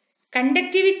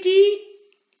conductivity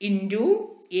into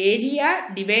area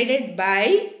divided by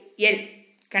L.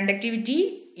 Conductivity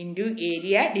into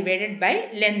area divided by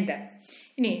length.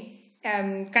 ഇനി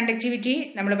conductivity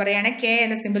നമ്മൾ പറയുകയാണ് K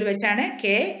എന്ന സിമ്പിൾ വെച്ചാണ്.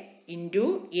 K into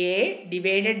A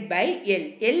divided by L.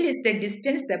 L is the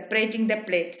distance separating the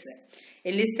plates.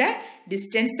 L is the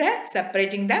distance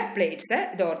separating the plates.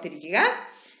 ഇത് ഓർത്തിരിക്കുക.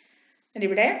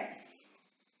 ഇവിടെ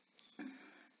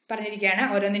പറഞ്ഞിരിക്കുകയാണ്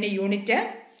ഓരോന്നിൻ്റെ unit.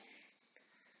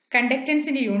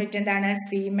 കണ്ടക്ടൻസിൻ്റെ unit എന്താണ്?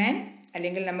 സീമെൻ,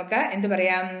 അല്ലെങ്കിൽ നമുക്ക് എന്ത്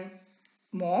പറയാം?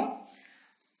 മോ.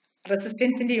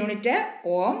 റെസിസ്റ്റൻസിൻ്റെ യൂണിറ്റ്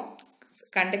ഓം.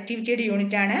 കണ്ടക്ടിവിറ്റിയുടെ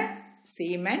യൂണിറ്റ് ആണ്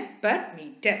സീമെൻ പെർ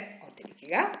മീറ്റർ.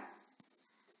 ഓർത്തിരിക്കുക.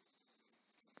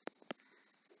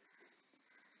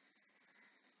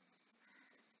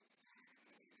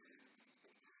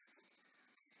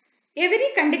 Every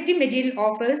conducting material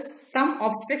offers some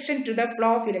obstruction to the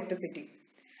flow of electricity.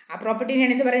 ആ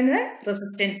പ്രോപ്പർട്ടിനെയാണ് എന്ത് പറയുന്നത്?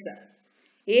 റെസിസ്റ്റൻസ്.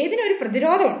 ഏതിനൊരു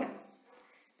പ്രതിരോധമുണ്ട്.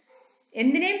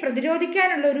 എന്തിനേയും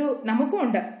പ്രതിരോധിക്കാനുള്ളൊരു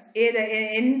നമുക്കുമുണ്ട്.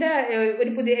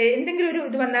 എന്തെങ്കിലും ഒരു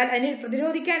ഇത് വന്നാൽ അതിനെ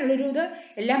പ്രതിരോധിക്കാനുള്ളൊരു ഇത്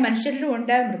എല്ലാ മനുഷ്യരിലും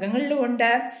ഉണ്ട്, മൃഗങ്ങളിലും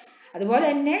ഉണ്ട്, അതുപോലെ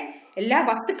തന്നെ എല്ലാ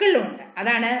വസ്തുക്കളിലും ഉണ്ട്.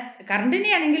 അതാണ്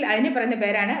കറണ്ടിനെ ആണെങ്കിൽ അതിന് പറയുന്ന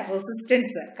പേരാണ്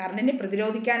റെസിസ്റ്റൻസ്. കറണ്ടിനെ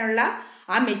പ്രതിരോധിക്കാനുള്ള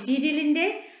ആ മെറ്റീരിയലിന്റെ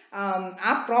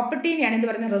ആ പ്രോപ്പർട്ടിനെയാണ് എന്ത്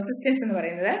പറയുന്നത്? റെസിസ്റ്റൻസ് എന്ന്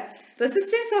പറയുന്നത്.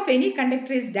 Resistance of any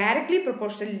conductor is directly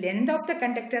proportional length of the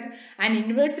conductor and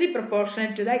inversely proportional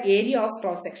to the area of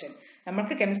cross section.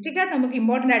 നമുക്ക് കെമിസ്ട്രിക്കകത്ത് നമുക്ക്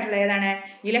ഇമ്പോർട്ടൻ്റ് ആയിട്ടുള്ള ഏതാണ്?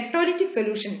 ഇലക്ട്രോലിറ്റിക്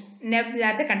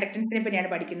സൊല്യൂഷനകത്ത് കണ്ടക്ടൻസിനെ പറ്റിയാണ്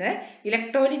പഠിക്കുന്നത്.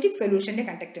 Electrolytic സൊല്യൂഷൻ്റെ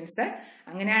conductance.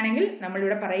 അങ്ങനെയാണെങ്കിൽ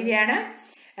നമ്മളിവിടെ പറയുകയാണ്,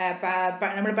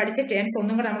 നമ്മൾ പഠിച്ച ടേംസ്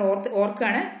ഒന്നും കൂടെ നമ്മൾ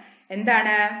ഓർക്കുകയാണ്.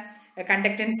 എന്താണ്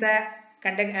കണ്ടക്ടൻസ്?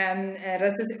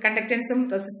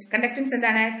 കണ്ടക്ടൻസ്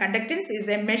എന്താണ്? Conductance is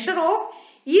A measure of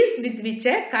is with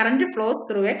which current flows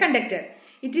through A conductor.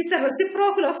 It is A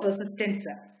reciprocal of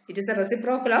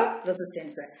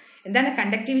resistance. എന്താണ്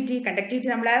കണ്ടക്ടിവിറ്റി? കണ്ടക്ടിവിറ്റി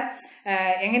നമ്മൾ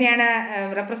എങ്ങനെയാണ്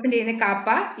റെപ്രസെന്റ് ചെയ്യുന്നത്? KAAPA.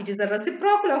 It is A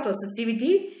reciprocal of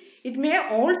resistivity. It may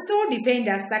also defined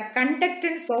as the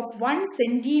conductance of 1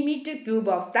 centimeter cube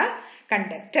of the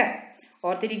conductor.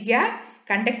 ഓർത്തിരിക്കുക,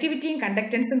 കണ്ടക്ടിവിറ്റിയും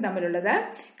കണ്ടക്ടൻസും തമ്മിലുള്ളത്.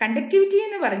 Conductivity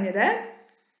എന്ന് പറഞ്ഞത്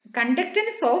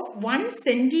conductance of 1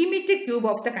 centimeter cube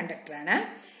of the conductor ആണ്.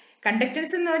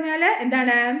 Conductance എന്ന് പറഞ്ഞാൽ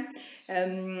എന്താണ്?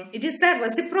 It is the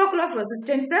reciprocal of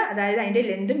resistance, അതായത് അതിന്റെ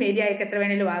ലെന്തും area ഒക്കെ എത്ര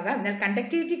വേണേലും ആകാം. എന്നാൽ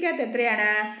കണ്ടക്ടിവിറ്റിക്കകത്ത് എത്രയാണ്?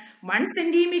 1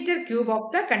 centimeter cube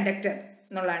of the conductor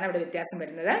എന്നുള്ളതാണ് അവിടെ വ്യത്യാസം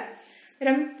വരുന്നത്.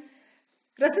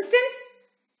 Resistance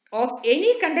of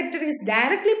any conductor is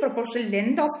directly proportional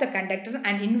length of the conductor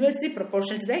and inversely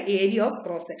proportional to the area of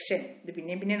cross section. ഇത്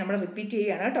പിന്നെ നമ്മൾ റിപ്പീറ്റ്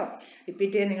ചെയ്യുകയാണ് കേട്ടോ.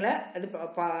 റിപ്പീറ്റ് ചെയ്ത് നിങ്ങൾ അത്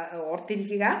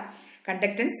ഓർത്തിരിക്കുക.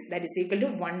 Conductance that is equal to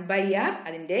 1/r,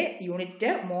 അതിൻ്റെ യൂണിറ്റ്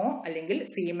മോ അല്ലെങ്കിൽ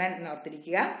സീമൻ എന്ന്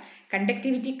ഓർത്തിരിക്കുക.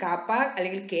 കണ്ടക്ടിവിറ്റി കാപ്പ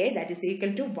അല്ലെങ്കിൽ K that is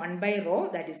equal to 1/ρ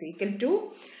that is equal to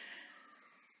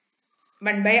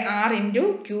 1/r into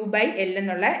Q/L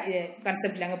എന്നുള്ള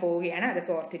കൺസെപ്റ്റിൽ അങ്ങ് പോവുകയാണ്.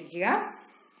 അതൊക്കെ ഓർത്തിരിക്കുക.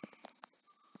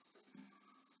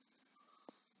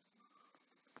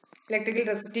 ഇലക്ട്രിക്കൽ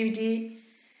റെസിസ്റ്റിവിറ്റി,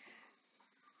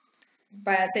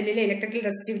 സെല്ലിലെ ഇലക്ട്രിക്കൽ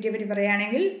റെസിസ്റ്റിവിറ്റിയെ പറ്റി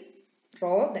പറയുകയാണെങ്കിൽ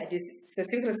raw that is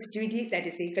specific resistivity that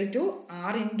is equal to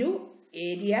R into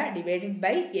area divided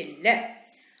by L.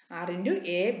 R into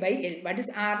A/L. What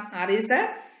is R? R is A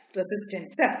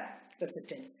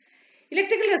resistance.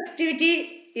 Electrical resistivity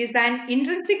is an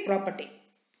intrinsic property.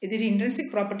 ഇതൊരു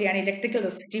intrinsic പ്രോപ്പർട്ടിയാണ് electrical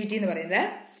resistivity എന്ന് പറയുന്നത്.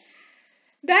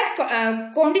 That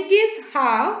quantities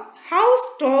how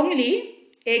strongly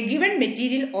a given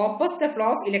material opposes the flow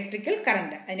of electrical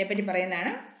current. അതിനെപ്പറ്റി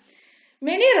പറയുന്നതാണ്.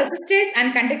 Many resistors and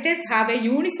conductors have a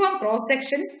uniform cross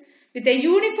sections with a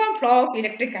uniform flow of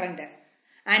electric current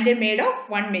and are made of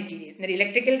one material.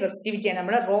 Electrical resistivity ആണ്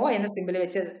നമ്മൾ raw എന്ന simple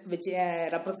വെച്ച്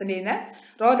represent ചെയ്യുന്ന.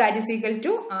 Raw that is equal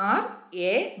to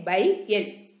RA/L.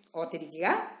 ഓർത്തിരിക്കുക.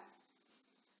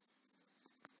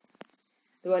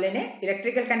 അതുപോലെ തന്നെ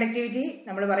electrical conductivity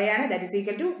നമ്മൾ പറയാണ് that is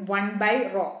equal to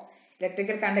 1/ρ.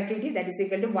 Electrical conductivity that is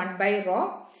equal to 1/ρ.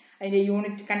 അതിന്റെ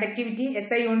unit conductivity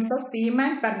SI units of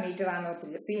Zeeman per metre ആണ്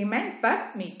ഓർത്തിരിക്കുക. Zeeman per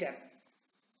metre.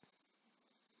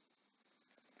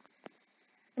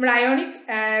 നമ്മൾ അയോണിക്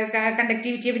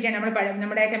കണ്ടക്ടിവിറ്റിയെ പറ്റിയാണ്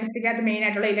നമ്മുടെ കെമിസ്ട്രിക്കകത്ത് മെയിൻ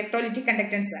ആയിട്ടുള്ള ഇലക്ട്രോലിറ്റിക്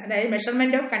കണ്ടക്ടൻസ്, അതായത്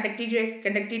measurement of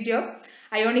conductivity of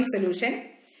ionic solution.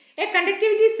 A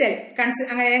conductivity cell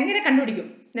അങ്ങനെ എങ്ങനെ കണ്ടുപിടിക്കും?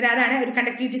 അതാണ് ഒരു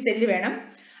കണ്ടക്ടിവിറ്റി സെല്ല് വേണം.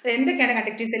 അത് എന്തൊക്കെയാണ്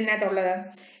conductivity സെല്ലിനകത്തുള്ളത്?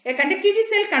 A conductivity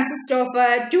cell consists of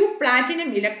 2 platinum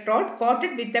electrode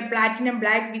coated with a platinum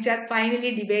black which has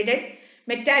finally divided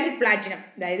metallic platinum.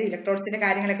 അതായത് ഇലക്ട്രോഡ്സിന്റെ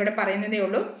കാര്യങ്ങളൊക്കെ ഇവിടെ പറയുന്നതേ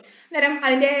ഉള്ളൂ. അന്നേരം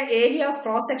അതിന്റെ ഏരിയ ഓഫ്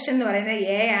ക്രോസ് സെക്ഷൻ എന്ന് പറയുന്നത്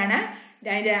A ആണ്.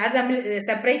 അത് തമ്മിൽ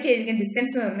സെപ്പറേറ്റ് ചെയ്തിരിക്കുന്ന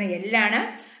ഡിസ്റ്റൻസ് എന്ന് പറയുന്നത് L ആണ്.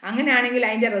 അങ്ങനെയാണെങ്കിൽ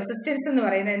അതിന്റെ റെസിസ്റ്റൻസ് എന്ന്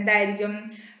പറയുന്നത് എന്തായിരിക്കും?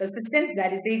 Resistance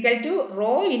that is equal to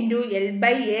rho into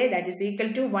L/A that is equal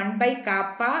to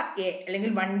 1/kappa A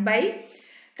അല്ലെങ്കിൽ 1/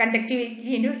 കണ്ടക്ടിവിറ്റി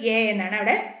ഇൻറ്റു A എന്നാണ്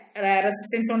അവിടെ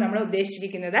റെസിസ്റ്റൻസ് കൊണ്ട് നമ്മൾ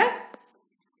ഉദ്ദേശിച്ചിരിക്കുന്നത്.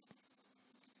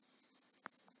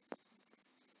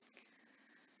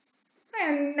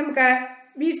 നമുക്ക്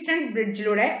വീറ്റ്സ്റ്റൺ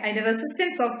ബ്രിഡ്ജിലൂടെ അതിന്റെ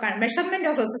resistance of measurement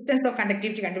of resistance of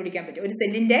conductivity കണ്ടുപിടിക്കാൻ പറ്റും. ഒരു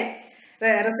സെല്ലിന്റെ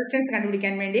റെസിസ്റ്റൻസ്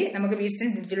കണ്ടുപിടിക്കാൻ വേണ്ടി നമുക്ക് വീറ്റ്സ്റ്റൺ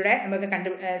ബ്രിഡ്ജിലൂടെ നമുക്ക്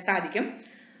സാധിക്കും.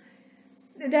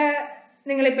 ഇത്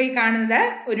നിങ്ങളിപ്പോൾ ഈ കാണുന്നത്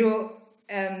ഒരു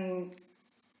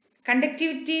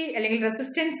കണ്ടക്ടിവിറ്റി അല്ലെങ്കിൽ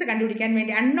റെസിസ്റ്റൻസ് കണ്ടുപിടിക്കാൻ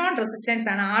വേണ്ടി അൺനോൺ റെസിസ്റ്റൻസ്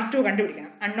ആണ് R2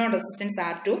 കണ്ടുപിടിക്കണം. Unknown resistance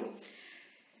R2.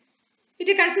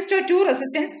 It consist of 2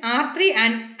 resistance R3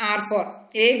 and R4.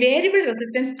 A variable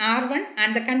resistance R1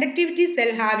 and the conductivity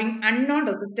cell having unknown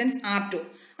resistance R2.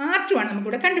 R2 ആണ്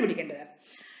നമുക്കിവിടെ കണ്ടുപിടിക്കേണ്ടത്.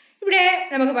 ഇവിടെ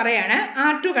നമുക്ക് പറയാണ്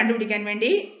R2 കണ്ടുപിടിക്കാൻ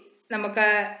വേണ്ടി നമുക്ക്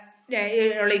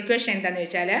ഉള്ള ഇക്വേഷൻ എന്താണെന്ന്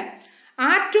വെച്ചാൽ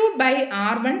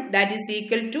R2/R1 that is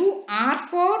equal to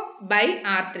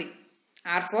R4/R3.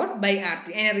 R4/R3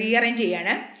 അതിനെ റീഅറേഞ്ച്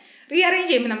ചെയ്യാണ്. റീഅറേഞ്ച്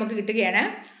ചെയ്യുമ്പോൾ നമുക്ക് കിട്ടുകയാണ്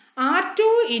R2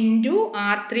 into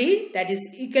R3 that is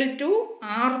equal to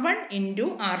R1 into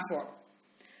R4.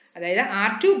 അതായത്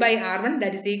R2/R1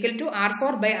 that is equal to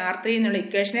R4/R3 എന്നുള്ള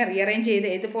ഇക്വേഷനെ റീഅറേഞ്ച് ചെയ്ത്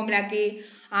ഏത് ഫോമിലാക്കി?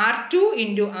 R2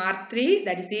 into R3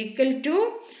 that is equal to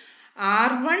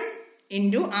R1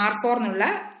 into R4 എന്നുള്ള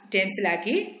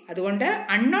ടേംസിലാക്കി. അതുകൊണ്ട്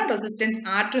അൺനോൺ റെസിസ്റ്റൻസ്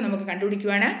R2 നമുക്ക്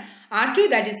കണ്ടുപിടിക്കുകയാണ്. R2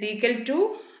 that is equal to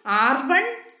R1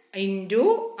 into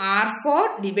R4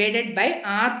 divided by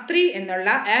R3 എന്നുള്ള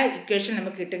ആ equation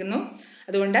നമുക്ക് കിട്ടുന്നു.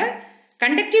 അതുകൊണ്ട്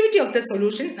കണ്ടക്ടിവിറ്റി ഓഫ് ദ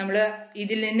സൊല്യൂഷൻ നമ്മൾ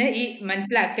ഇതിൽ നിന്ന് ഈ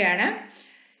മനസ്സിലാക്കുകയാണ്.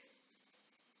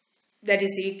 That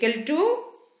is equal to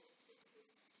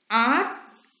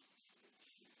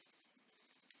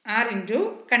R into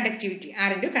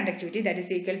conductivity that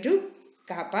is equal to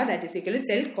KAAPA that is equal to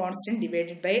cell constant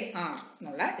divided by R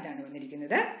എന്നുള്ള ഇതാണ്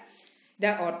വന്നിരിക്കുന്നത്. ഇത്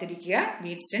ഓർത്തിരിക്കുക.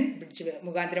 വീറ്റ്സ്റ്റൺ ബ്രിഡ്ജ്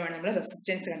മുഖാന്തരമാണ് നമ്മൾ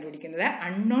റെസിസ്റ്റൻസ് കണ്ടുപിടിക്കുന്നത്.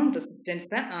 അൺനോൺ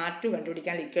റെസിസ്റ്റൻസ് R2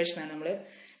 കണ്ടുപിടിക്കാനുള്ള ഇക്വേഷനാണ് നമ്മൾ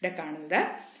ഇവിടെ കാണുന്നത്.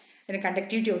 അതിന്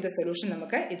കണ്ടക്ടിവിറ്റി ഓഫ് ദ സൊല്യൂഷൻ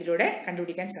നമുക്ക് ഇതിലൂടെ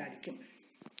കണ്ടുപിടിക്കാൻ സാധിക്കും.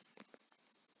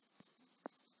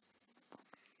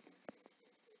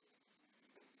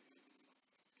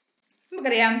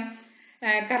 നമുക്കറിയാം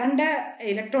current,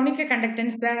 electronic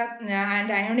conductance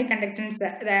and ionic conductance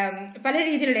പല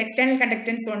രീതിയിലുള്ള എക്സ്റ്റേണൽ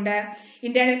കണ്ടക്ടൻസും ഉണ്ട്,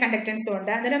 ഇന്റേണൽ കണ്ടക്ടൻസും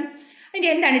ഉണ്ട്. അന്നേരം അതിൻ്റെ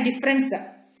എന്താണ് ഡിഫറൻസ്?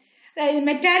 അതായത്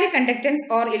metallic conductance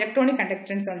or electronic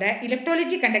conductance ഉണ്ട്,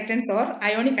 electrolytic conductance or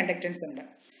ionic conductance ഉണ്ട്.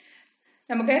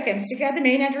 നമുക്ക് കെമിസ്ട്രിക്കകത്ത്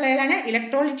മെയിൻ ആയിട്ടുള്ള ഏതാണ്?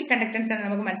 ഇലക്ട്രോലൈറ്റിക് കണ്ടക്ടൻസ് ആണ്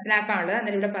നമുക്ക് മനസ്സിലാക്കാനുള്ളത്.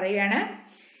 അന്നേരം ഇവിടെ പറയുകയാണ്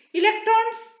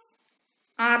electrons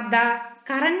are the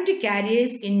current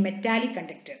careers in metallic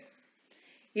conductor.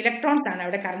 Electrons ആണ്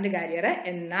അവിടെ കറന്റ് കാരിയർ.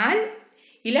 എന്നാൽ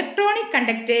ഇലക്ട്രോണിക്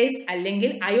കണ്ടക്ടേഴ്സ് അല്ലെങ്കിൽ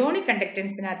അയോണിക്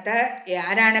കണ്ടക്ടൻസിനകത്ത്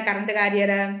ആരാണ് കറന്റ്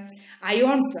കാരിയർ?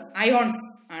 അയോൺസ്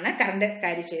ആണ് കറന്റ്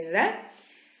കാരി ചെയ്യുന്നത്.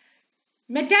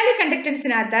 Metallic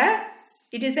കണ്ടക്ടൻസിനകത്ത്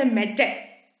it is A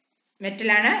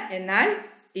മെറ്റലാണ്. എന്നാൽ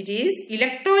ഇറ്റ് ഈസ്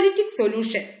ഇലക്ട്രോലിറ്റിക്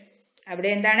സൊല്യൂഷൻ. അവിടെ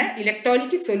എന്താണ്?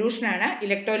 ഇലക്ട്രോലിറ്റിക് സൊല്യൂഷൻ ആണ്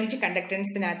ഇലക്ട്രോലിറ്റിക്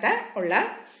കണ്ടക്ടൻസിനകത്ത് ഉള്ള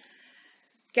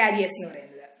കാരിയേഴ്സ് എന്ന്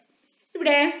പറയുന്നത്.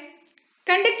 ഇവിടെ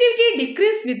conductivity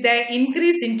decrease with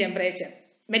increase in temperature.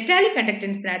 Metallic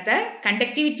കണ്ടക്ടൻസിനകത്ത്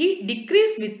conductivity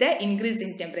decrease with increase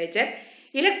in temperature.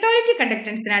 Electrolytic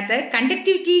കണ്ടക്ടൻസിനകത്ത്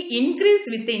conductivity increase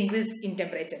with increase in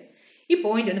temperature. ഈ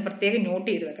point ഒന്ന് പ്രത്യേകം നോട്ട്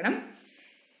ചെയ്ത് വെക്കണം.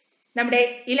 നമ്മുടെ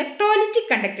electrolytic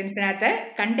കണ്ടക്ടൻസിനകത്ത്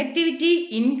conductivity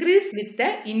increase with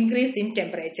increase in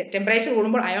temperature. Temperature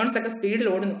കൂടുമ്പോൾ അയോൺസ് ഒക്കെ സ്പീഡിൽ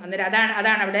ഓടുന്നു. അന്നേരം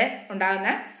അതാണ് അവിടെ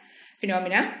ഉണ്ടാകുന്ന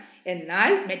ഫിനോമിന.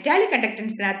 എന്നാൽ metallic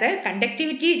കണ്ടക്ടൻസിനകത്ത്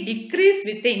conductivity decrease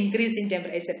with increase in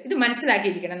temperature. ഇത്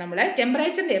മനസ്സിലാക്കിയിരിക്കണം നമ്മൾ.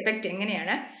 ടെമ്പറേച്ചറിന്റെ എഫക്ട്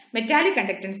എങ്ങനെയാണ് മെറ്റാലിക്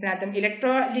കണ്ടക്ടൻസിനകത്തും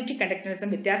ഇലക്ട്രോലൈറ്റിക് കണ്ടക്ടൻസും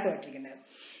വ്യത്യാസമായിട്ടിരിക്കുന്നത്.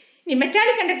 ഇനി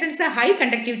മെറ്റാലിക് കണ്ടക്ടൻസ് ഹൈ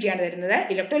കണ്ടക്ടിവിറ്റിയാണ് തരുന്നത്,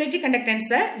 ഇലക്ട്രോലൈറ്റിക്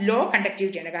കണ്ടക്ടൻസ് ലോ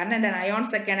കണ്ടക്ടിവിറ്റിയാണ്. കാരണം എന്താണ്?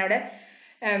 അയോൺസ് ഒക്കെയാണ് അവിടെ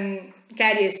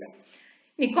കാരിയേഴ്സ്.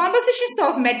 ഇനി compositions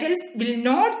of metals will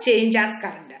not change as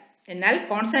current. എന്നാൽ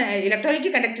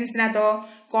electrolytic കണ്ടക്ടൻസിനകത്തോ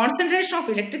concentration of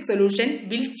electric solution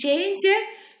will change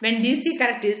when DC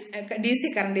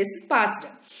current is passed.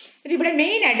 ഇവിടെ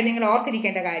മെയിൻ ആയിട്ട് നിങ്ങൾ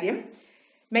ഓർത്തിരിക്കേണ്ട കാര്യം,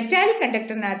 മെറ്റാലിക്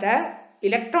കണ്ടക്ടറിനകത്ത്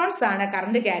ഇലക്ട്രോൺസ് ആണ്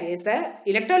കറണ്ട് കാരിയേഴ്സ്,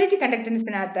 ഇലക്ട്രോലൈറ്റിക്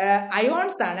കണ്ടക്ടൻസിനകത്ത്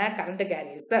അയോൺസ് ആണ് കറണ്ട്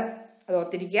കാരിയേഴ്സ്. അത്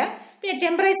ഓർത്തിരിക്കുക. പിന്നെ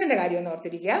ടെമ്പറേച്ചറിന്റെ കാര്യം ഒന്ന്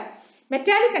ഓർത്തിരിക്കുക.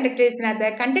 Metallic കണ്ടക്ടേഴ്സിനകത്ത്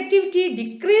conductivity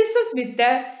decreases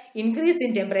with increase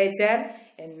in temperature.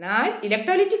 എന്നാൽ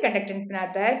electrolytic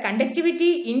കണ്ടക്ടൻസിനകത്ത്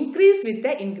conductivity increase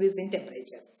with increase in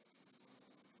temperature.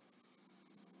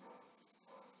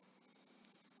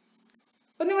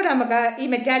 ഒന്നുകൂടെ നമുക്ക് ഈ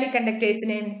മെറ്റാലിക്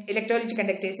കണ്ടക്ടേഴ്സിനെയും ഇലക്ട്രോലൈറ്റിക്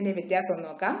കണ്ടക്ടേഴ്സിന്റെയും വ്യത്യാസം ഒന്ന്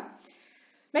നോക്കാം.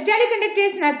 Metallic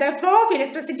കണ്ടക്ടേഴ്സിനകത്ത് flow of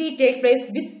electricity take place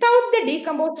without the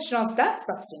decomposition of the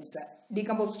substance.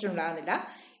 Decomposition ഉണ്ടാകുന്നില്ല.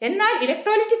 എന്നാൽ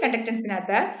electrolytic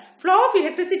കണ്ടക്ടൻസിനകത്ത് flow of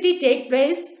electricity take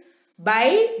place by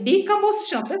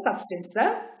decomposition of the substance.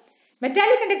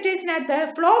 Metallic കണ്ടക്ടേഴ്സിനകത്ത്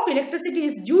flow of electricity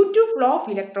is due to flow of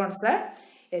electrons.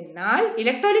 എന്നാൽ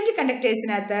electrolytic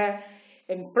കണ്ടക്ടേഴ്സിനകത്ത്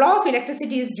flow of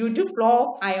electricity is due to flow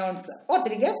of ions.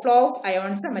 ഓർത്തിരിക്കുക, flow of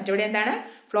ions. മറ്റവിടെ എന്താണ്?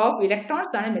 Flow of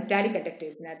electrons ആണ് metallic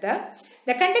കണ്ടക്ടേഴ്സിനകത്ത്.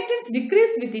 The conductance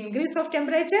decrease with increase of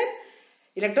temperature.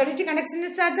 Electrolytic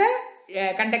കണ്ടക്ടൻസിനകത്ത്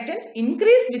conductance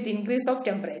increase with increase of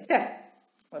temperature.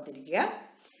 ഓർത്തിരിക്കുക.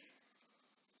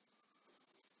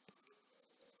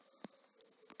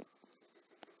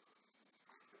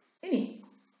 ഇനി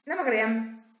നമുക്കറിയാം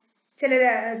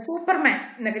ചിലര് Superman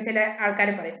എന്നൊക്കെ ചില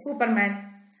ആൾക്കാർ പറയും.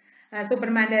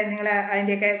 സൂപ്പർമാൻ്റെ നിങ്ങൾ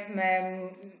അതിൻ്റെയൊക്കെ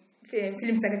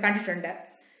ഫിലിംസ് ഒക്കെ കണ്ടിട്ടുണ്ട്.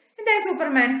 എന്താണ്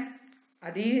സൂപ്പർമാൻ?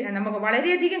 നമുക്ക്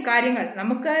വളരെയധികം കാര്യങ്ങൾ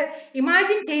നമുക്ക്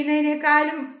ഇമാജിൻ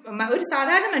ചെയ്യുന്നതിനേക്കാളും ഒരു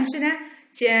സാധാരണ മനുഷ്യന്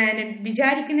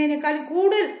വിചാരിക്കുന്നതിനേക്കാളും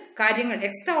കൂടുതൽ കാര്യങ്ങൾ,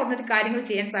 എക്സ്ട്രാ ഓർഡിനറി കാര്യങ്ങൾ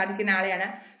ചെയ്യാൻ സാധിക്കുന്ന ആളെയാണ്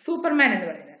സൂപ്പർമാൻ എന്ന്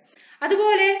പറയുന്നത്.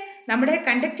 അതുപോലെ നമ്മുടെ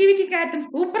കണ്ടക്ടിവിറ്റിക്കകത്തും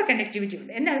സൂപ്പർ കണ്ടക്ടിവിറ്റി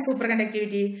ഉണ്ട്. എന്താണ് super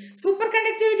conductivity? Super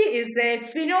conductivity is A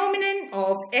phenomenon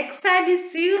of exactly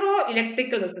zero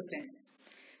electrical resistance.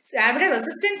 അവിടെ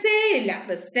റെസിസ്റ്റൻസേ ഇല്ല,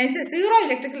 സീറോ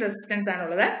ഇലക്ട്രിക്കൽ റെസിസ്റ്റൻസ്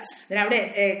ആണുള്ളത്. അവിടെ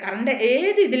കറണ്ട്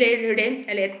ഏത് ഇതിലൂടെയും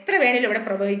അല്ല എത്ര വേണേലും ഇവിടെ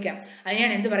പ്രവഹിക്കാം.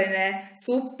 അതിനെയാണ് എന്ത് പറയുന്നത്?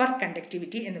 സൂപ്പർ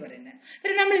കണ്ടക്ടിവിറ്റി എന്ന് പറയുന്നത്.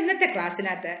 അന്നേരം നമ്മൾ ഇന്നത്തെ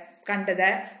ക്ലാസ്സിനകത്ത് കണ്ടത്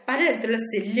പലതരത്തിലുള്ള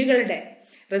സെല്ലുകളുടെ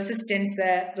റെസിസ്റ്റൻസ്,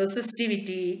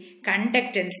 റെസിസ്റ്റിവിറ്റി,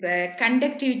 കണ്ടക്ടൻസ്,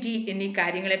 കണ്ടക്ടിവിറ്റി എന്നീ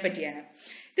കാര്യങ്ങളെ പറ്റിയാണ്.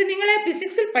 ഇത് നിങ്ങൾ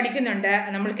ഫിസിക്സിൽ പഠിക്കുന്നുണ്ട്,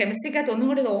 നമ്മൾ കെമിസ്ട്രിക്കകത്ത് ഒന്നും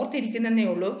കൂടി ഓർത്തിരിക്കുന്നതേ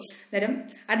ഉള്ളൂ. അന്നേരം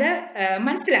അത്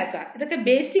മനസ്സിലാക്കുക. ഇതൊക്കെ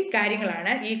ബേസിക്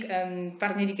കാര്യങ്ങളാണ്. ഈ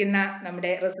പറഞ്ഞിരിക്കുന്ന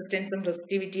നമ്മുടെ റെസിസ്റ്റൻസും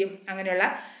റെസിസ്റ്റിവിറ്റിയും അങ്ങനെയുള്ള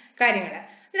കാര്യങ്ങൾ.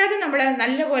 അത് നമ്മൾ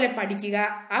നല്ലപോലെ പഠിക്കുക.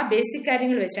 ആ ബേസിക്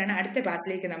കാര്യങ്ങൾ വെച്ചാണ് അടുത്ത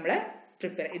ക്ലാസ്സിലേക്ക് നമ്മൾ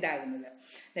ഇതാകുന്നത്.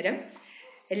 അന്നേരം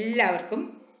എല്ലാവർക്കും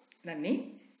നന്ദി.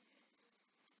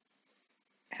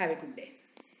 Have A good day.